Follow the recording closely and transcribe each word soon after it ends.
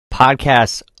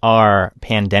Podcasts are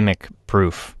pandemic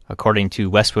proof, according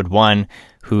to Westwood One,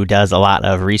 who does a lot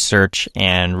of research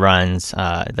and runs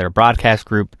their broadcast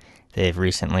group. They've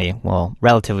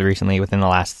relatively recently, within the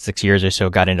last 6 years or so,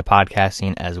 got into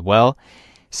podcasting as well.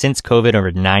 Since COVID,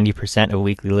 over 90% of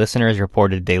weekly listeners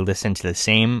reported they listen to the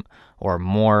same or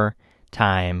more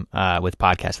time with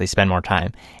podcasts. They spend more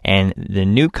time. And the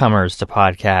newcomers to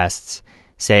podcasts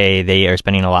say they are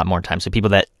spending a lot more time. So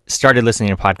people that started listening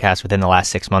to podcasts within the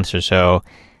last 6 months or so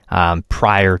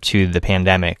prior to the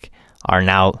pandemic are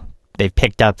now, they've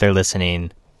picked up their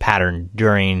listening pattern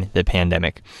during the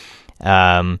pandemic.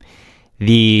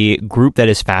 The group that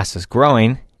is fastest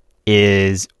growing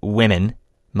is women,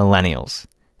 millennials.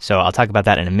 So I'll talk about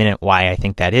that in a minute, why I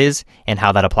think that is, and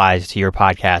how that applies to your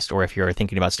podcast, or if you're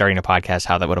thinking about starting a podcast,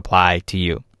 how that would apply to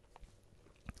you.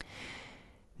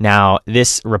 Now,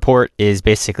 this report is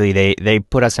basically, they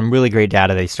put out some really great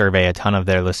data. They survey a ton of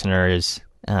their listeners.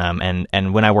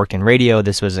 And when I worked in radio,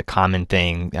 this was a common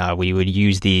thing. We would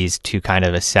use these to kind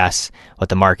of assess what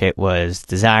the market was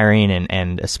desiring,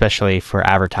 and especially for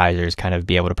advertisers, kind of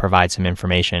be able to provide some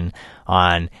information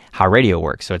on how radio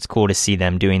works. So it's cool to see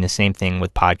them doing the same thing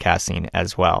with podcasting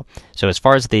as well. So as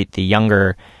far as the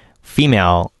younger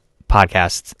female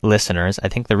podcast listeners, I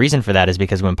think the reason for that is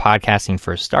because when podcasting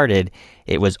first started,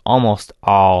 it was almost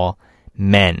all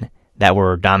men that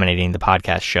were dominating the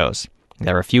podcast shows.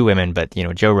 There were a few women, but,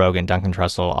 Joe Rogan, Duncan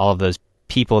Trussell, all of those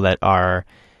people that are,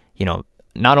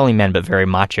 not only men, but very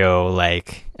macho,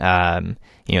 like,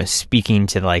 speaking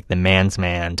to like the man's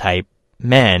man type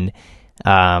men.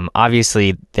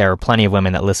 Obviously, there are plenty of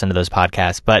women that listen to those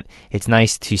podcasts, but it's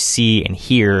nice to see and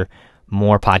hear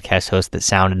more podcast hosts that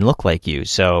sound and look like you.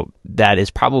 So that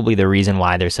is probably the reason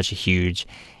why there's such a huge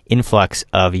influx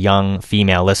of young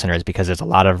female listeners, because there's a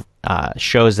lot of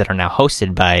shows that are now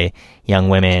hosted by young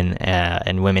women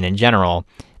and women in general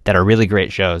that are really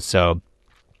great shows. So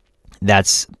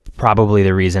that's probably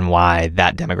the reason why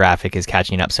that demographic is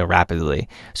catching up so rapidly.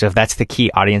 So if that's the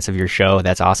key audience of your show,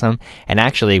 that's awesome. And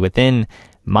actually, within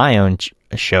my own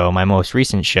show, my most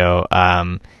recent show,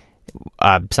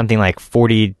 something like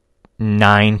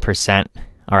 49%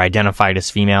 are identified as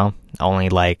female. Only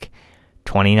like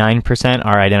 29%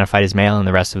 are identified as male, and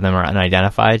the rest of them are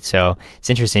unidentified. So it's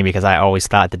interesting because I always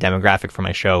thought the demographic for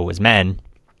my show was men,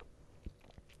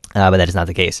 but that is not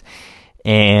the case.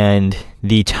 And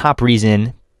the top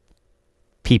reason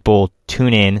people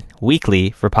tune in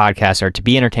weekly for podcasts are to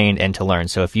be entertained and to learn.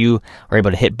 So if you are able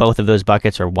to hit both of those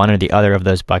buckets, or one or the other of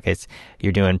those buckets,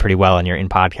 you're doing pretty well, and you're in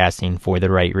podcasting for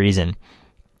the right reason.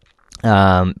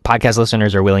 Podcast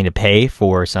listeners are willing to pay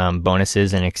for some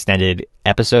bonuses and extended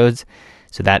episodes.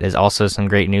 So that is also some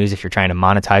great news if you're trying to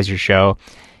monetize your show.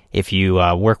 If you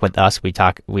work with us,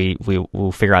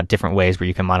 we'll figure out different ways where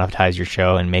you can monetize your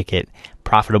show and make it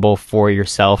profitable for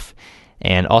yourself.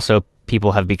 And also,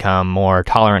 people have become more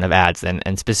tolerant of ads.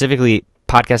 And specifically,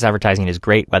 podcast advertising is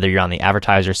great, whether you're on the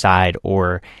advertiser side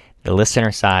or the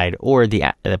listener side or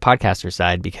the podcaster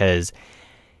side, because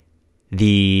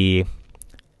the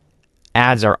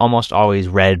ads are almost always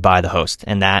read by the host.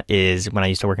 And that is, when I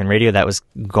used to work in radio, that was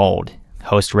gold.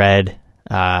 Host read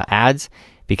ads,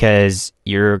 because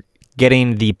you're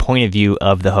getting the point of view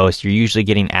of the host. You're usually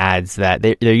getting ads that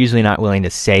they're usually not willing to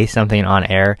say something on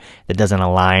air that doesn't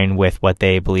align with what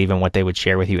they believe and what they would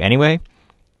share with you anyway.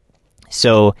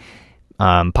 So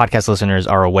podcast listeners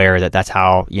are aware that that's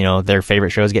how, their favorite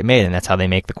shows get made, and that's how they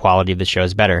make the quality of the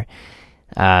shows better.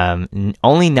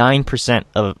 Only 9%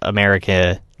 of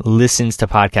America listens to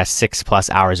podcasts 6+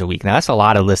 hours a week. Now, that's a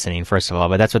lot of listening, first of all,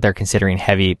 but that's what they're considering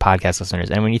heavy podcast listeners.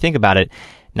 And when you think about it,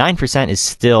 9% is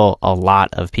still a lot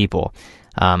of people.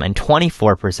 And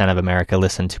 24% of America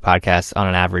listen to podcasts on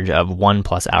an average of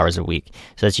 1+ hours a week.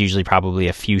 So that's usually probably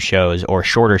a few shows or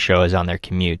shorter shows on their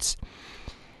commutes.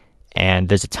 And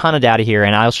there's a ton of data here,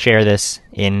 and I'll share this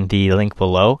in the link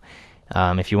below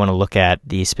if you want to look at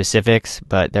the specifics.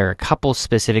 But there are a couple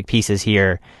specific pieces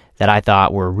here that I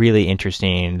thought were really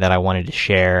interesting that I wanted to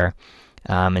share.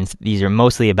 And these are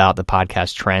mostly about the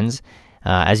podcast trends.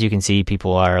 As you can see,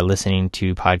 people are listening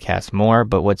to podcasts more,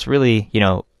 but what's really,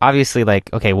 obviously,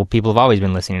 people have always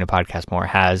been listening to podcasts more.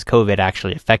 Has COVID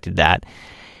actually affected that?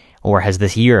 Or has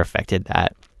this year affected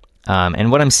that?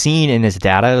 And what I'm seeing in this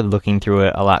data, looking through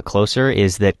it a lot closer,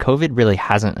 is that COVID really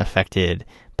hasn't affected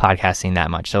podcasting that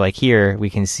much. So like here,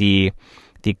 we can see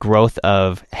the growth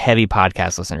of heavy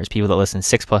podcast listeners, people that listen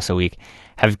 6+ a week,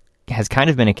 has kind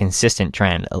of been a consistent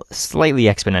trend, slightly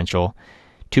exponential,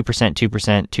 2%,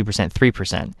 2%, 2%,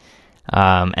 3%.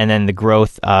 And then the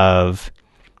growth of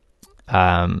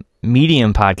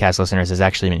medium podcast listeners has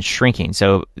actually been shrinking.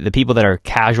 So the people that are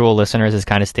casual listeners has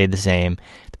kind of stayed the same.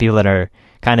 The people that are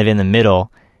kind of in the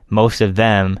middle, most of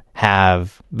them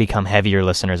have become heavier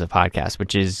listeners of podcasts,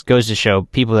 which goes to show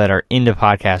people that are into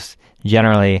podcasts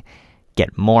generally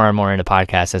get more and more into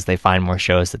podcasts as they find more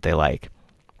shows that they like.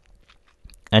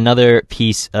 Another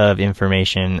piece of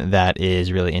information that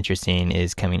is really interesting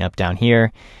is coming up down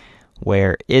here.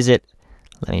 Where is it?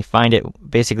 Let me find it.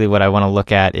 Basically, what I want to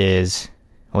look at is,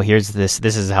 well, here's this.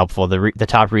 This is helpful. The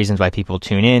top reasons why people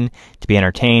tune in: to be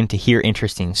entertained, to hear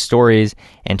interesting stories,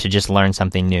 and to just learn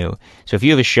something new. So if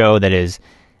you have a show that is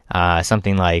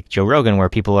something like Joe Rogan, where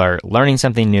people are learning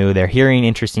something new, they're hearing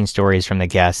interesting stories from the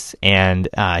guests, and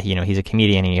he's a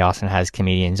comedian and he also has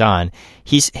comedians on.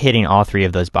 He's hitting all three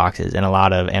of those boxes, and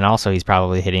also he's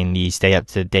probably hitting the stay up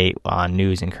to date on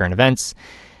news and current events.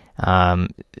 So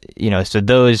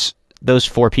those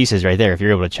four pieces right there, if you're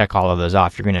able to check all of those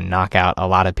off, you're going to knock out a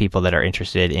lot of people that are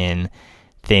interested in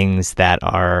things that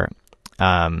are,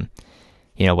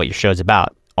 what your show's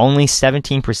about. Only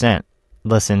 17%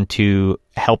 listen to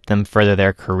help them further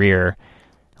their career.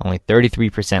 Only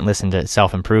 33% listen to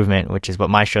self-improvement, which is what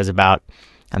my show's about.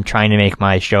 I'm trying to make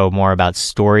my show more about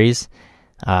stories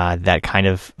that kind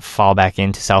of fall back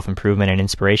into self-improvement and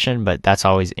inspiration, but that's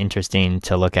always interesting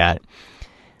to look at.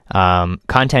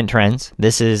 Content trends.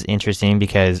 This is interesting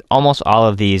because almost all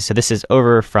of these, so this is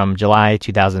over from July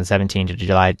 2017 to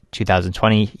July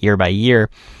 2020, year by year.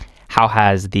 How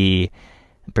has the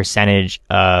percentage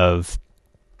of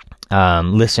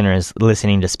listeners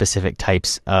listening to specific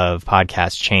types of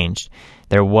podcasts changed?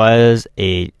 There was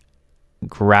a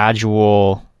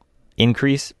gradual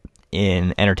increase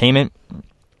in entertainment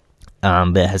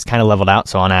that has kind of leveled out.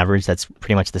 So on average, that's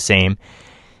pretty much the same.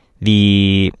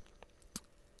 The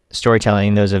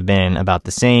storytelling, those have been about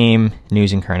the same.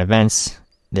 News and current events,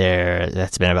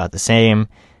 that's been about the same.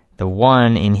 The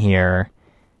one in here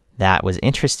that was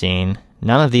interesting,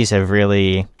 none of these have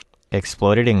really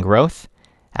exploded in growth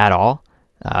at all.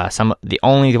 The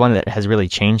only one that has really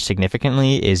changed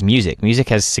significantly is music. Music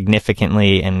has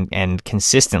significantly and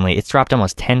consistently, it's dropped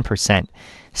almost 10%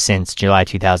 since July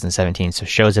 2017. So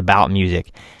shows about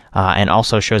music and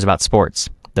also shows about sports.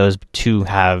 Those two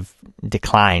have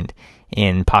declined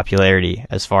in popularity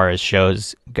as far as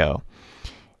shows go.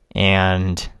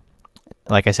 And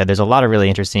like I said, there's a lot of really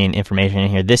interesting information in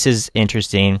here. This is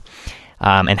interesting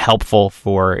and helpful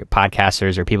for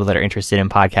podcasters or people that are interested in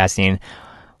podcasting.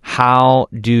 How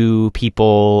do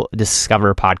people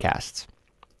discover podcasts?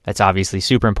 That's obviously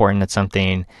super important. That's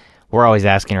something we're always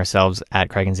asking ourselves at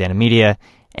Craig and Zana Media,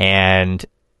 and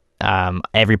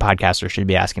every podcaster should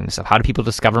be asking themselves, how do people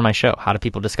discover my show? How do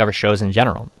people discover shows in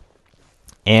general?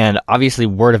 And obviously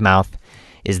word of mouth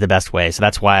is the best way. So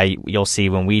that's why you'll see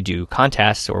when we do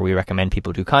contests or we recommend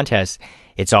people do contests,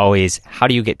 it's always, how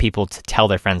do you get people to tell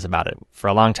their friends about it? For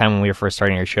a long time when we were first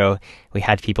starting our show, we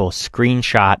had people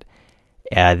screenshot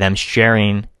them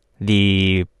sharing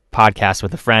the podcast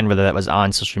with a friend, whether that was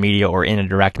on social media or in a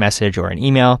direct message or an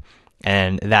email,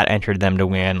 and that entered them to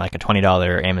win like a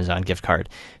 $20 Amazon gift card.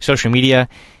 Social media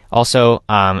also,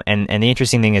 and the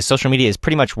interesting thing is social media is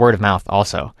pretty much word of mouth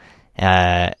also.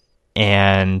 And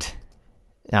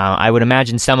I would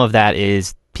imagine some of that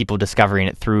is people discovering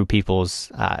it through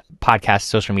people's podcast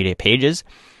social media pages,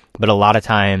 but a lot of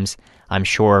times I'm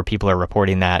sure people are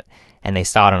reporting that and they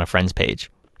saw it on a friend's page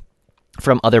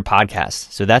from other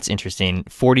podcasts. So that's interesting.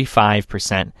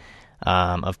 45%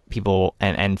 of people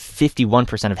and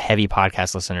 51% of heavy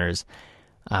podcast listeners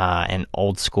and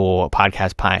old school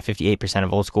podcast 58%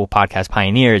 of old school podcast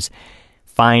pioneers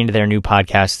find their new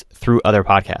podcast through other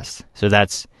podcasts. So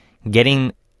that's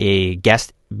being a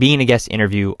guest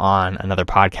interview on another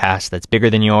podcast that's bigger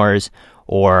than yours,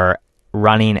 or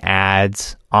running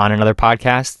ads on another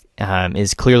podcast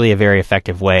is clearly a very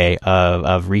effective way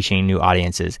of reaching new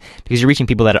audiences, because you're reaching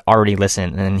people that already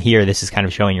listen. And here, this is kind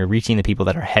of showing you're reaching the people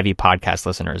that are heavy podcast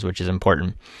listeners, which is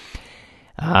important.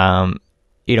 A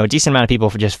decent amount of people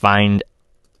just find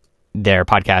their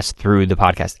podcast through the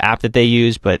podcast app that they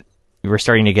use, but we're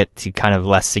starting to get to kind of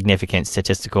less significant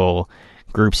statistical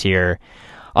groups here.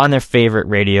 On their favorite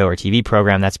radio or TV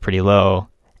program, that's pretty low.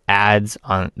 Ads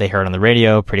they heard on the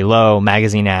radio, pretty low.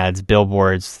 Magazine ads,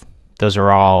 billboards, those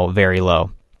are all very low.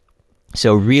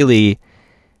 So really,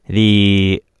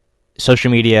 the social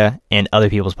media and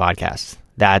other people's podcasts,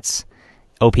 that's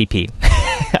OPP.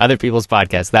 Other people's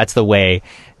podcasts, that's the way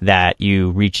that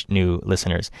you reach new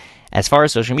listeners. As far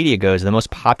as social media goes, the most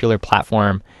popular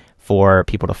platform for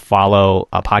people to follow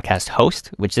a podcast host,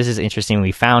 which this is interesting.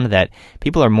 We found that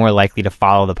people are more likely to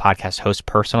follow the podcast host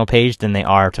personal page than they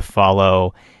are to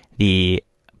follow the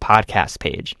podcast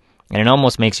page. And it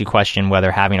almost makes you question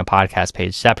whether having a podcast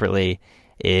page separately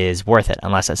is worth it,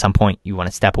 unless at some point you want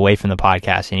to step away from the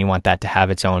podcast and you want that to have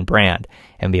its own brand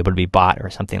and be able to be bought or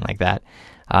something like that.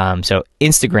 So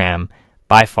Instagram,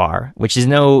 by far, which is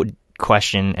no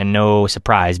question and no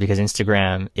surprise, because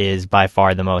Instagram is by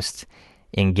far the most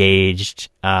engaged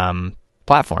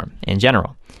platform in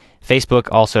general. Facebook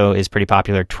also is pretty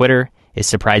popular. Twitter is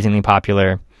surprisingly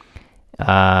popular.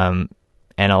 And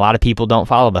a lot of people don't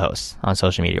follow the hosts on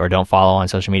social media or don't follow on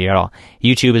social media at all.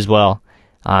 YouTube as well.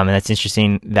 And that's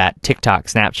interesting that TikTok,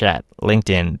 Snapchat,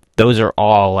 LinkedIn, those are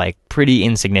all like pretty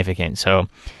insignificant. So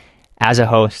as a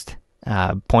host,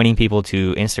 pointing people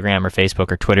to Instagram or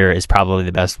Facebook or Twitter is probably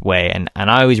the best way. And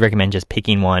I always recommend just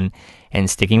picking one and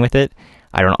sticking with it.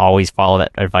 I don't always follow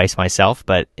that advice myself,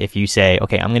 but if you say,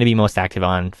 okay, I'm going to be most active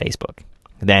on Facebook,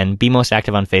 then be most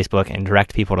active on Facebook and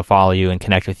direct people to follow you and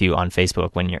connect with you on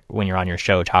Facebook when you're on your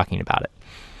show talking about it.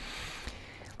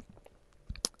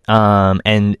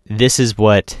 And this is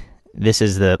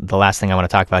the last thing I want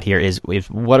to talk about here is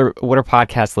what are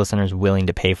podcast listeners willing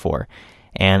to pay for?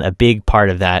 And a big part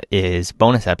of that is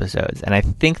bonus episodes. And I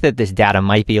think that this data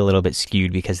might be a little bit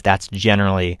skewed because that's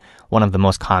generally one of the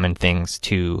most common things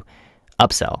to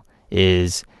upsell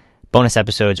is bonus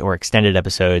episodes or extended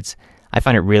episodes. I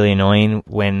find it really annoying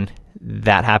when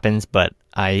that happens, but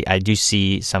I do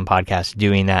see some podcasts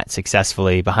doing that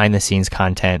successfully, behind the scenes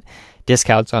content,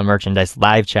 discounts on merchandise,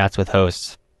 live chats with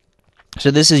hosts.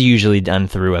 So this is usually done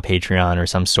through a Patreon or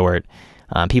some sort.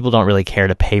 People don't really care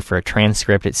to pay for a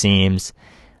transcript, it seems.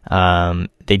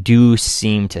 They do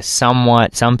seem to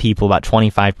some people, about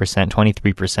 25%,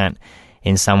 23%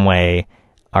 in some way,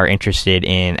 are interested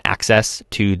in access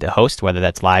to the host, whether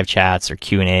that's live chats or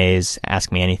Q&As,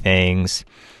 Ask Me Anythings.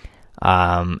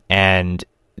 And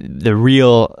the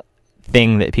real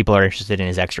thing that people are interested in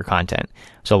is extra content.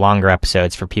 So longer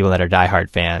episodes for people that are diehard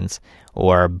fans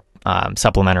or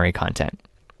supplementary content.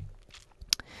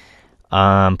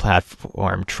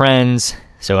 Platform trends.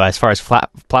 So as far as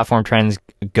platform trends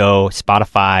go,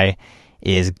 Spotify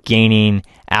is gaining.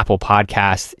 Apple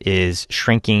Podcasts is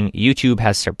shrinking. YouTube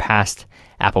has surpassed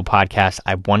Apple Podcasts.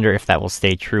 I wonder if that will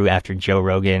stay true after Joe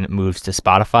Rogan moves to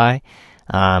Spotify.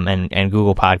 And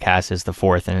Google Podcasts is the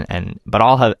fourth, but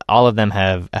all of them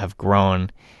have grown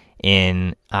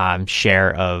in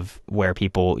share of where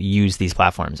people use these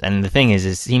platforms. And the thing is,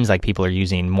 it seems like people are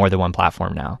using more than one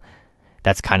platform now.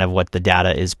 That's kind of what the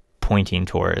data is pointing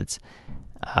towards.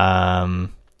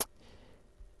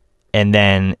 And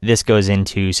then this goes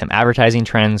into some advertising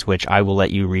trends, which I will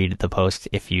let you read the post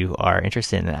if you are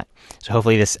interested in that. So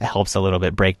hopefully this helps a little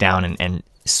bit break down and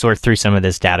sort through some of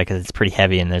this data, because it's pretty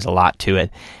heavy and there's a lot to it.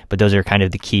 But those are kind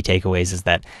of the key takeaways, is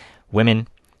that women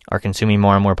are consuming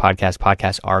more and more podcasts.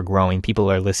 Podcasts are growing. People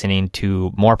are listening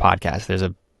to more podcasts. There's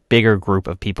a bigger group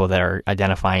of people that are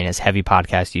identifying as heavy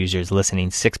podcast users, listening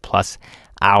 6+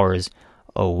 hours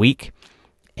a week.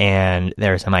 And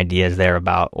there are some ideas there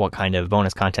about what kind of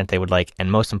bonus content they would like, and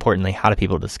most importantly, how do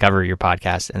people discover your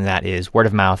podcast? And that is word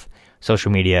of mouth,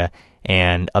 social media,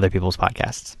 and other people's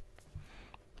podcasts.